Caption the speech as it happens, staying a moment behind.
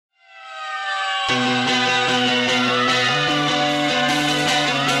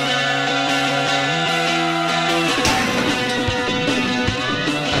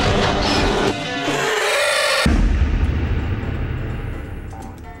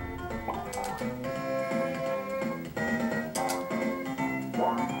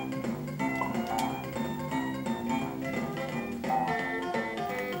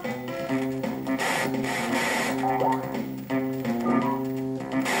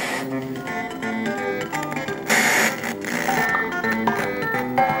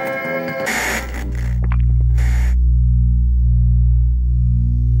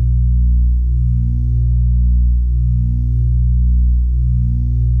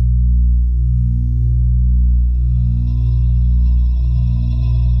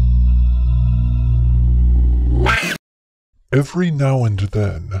Every now and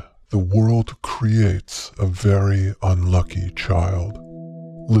then, the world creates a very unlucky child.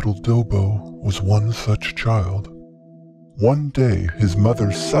 Little Dobo was one such child. One day, his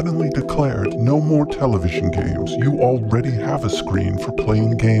mother suddenly declared, "No more television games. You already have a screen for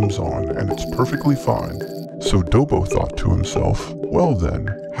playing games on, and it's perfectly fine." So Dobo thought to himself, well then,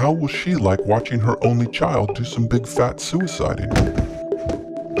 how will she like watching her only child do some big fat suiciding?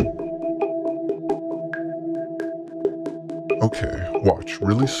 Okay, watch,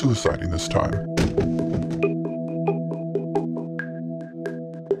 really suiciding this time.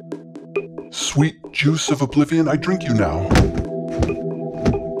 Sweet juice of oblivion, I drink you now.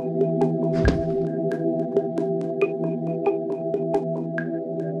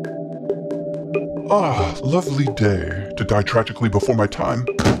 Ah, lovely day, to die tragically before my time.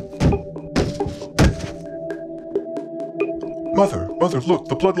 Mother, look,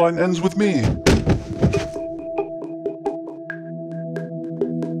 the bloodline ends with me.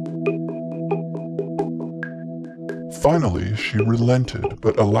 Finally, she relented,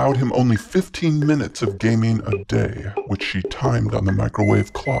 but allowed him only 15 minutes of gaming a day, which she timed on the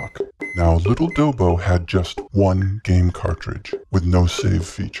microwave clock. Now, little Dobo had just one game cartridge, with no save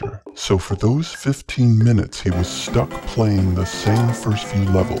feature. So for those 15 minutes, he was stuck playing the same first few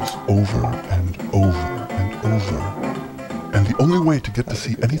levels over and over and over. And the only way to get to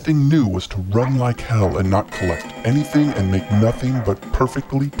see anything new was to run like hell and not collect anything and make nothing but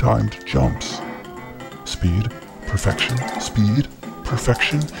perfectly timed jumps. Speed, perfection, speed,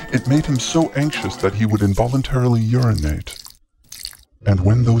 perfection. It made him so anxious that he would involuntarily urinate. And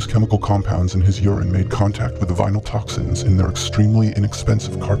when those chemical compounds in his urine made contact with the vinyl toxins in their extremely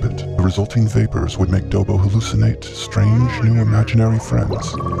inexpensive carpet, the resulting vapors would make Dobo hallucinate strange new imaginary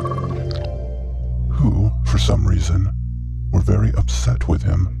friends, who, for some reason, were very upset with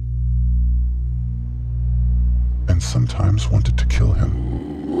him, and sometimes wanted to kill him.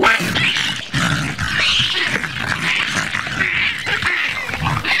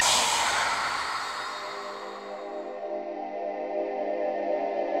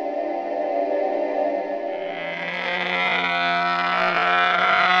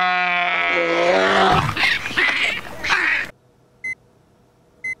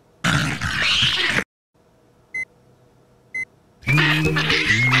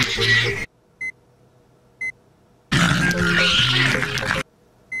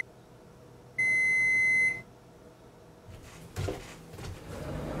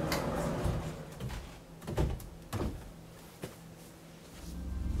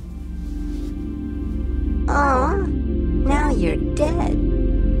 Aw, now you're dead.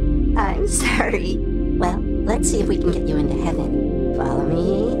 I'm sorry. Well, let's see if we can get you into heaven. Follow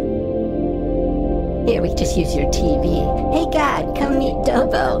me. Here, we just use your TV. Hey God, come meet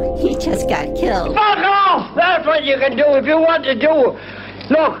Dobo. He just got killed. Fuck off! That's what you can do if you want to do.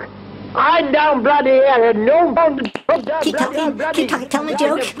 Look, I'm down bloody here and no one to Keep talking, tell me a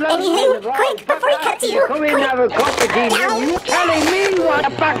joke. Anything, quick, before he cuts you. Come in and have a cup of tea. You telling me what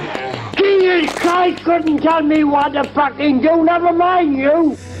the fuck? Jesus Christ couldn't tell me what to fucking do, never mind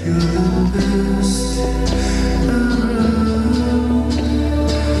you.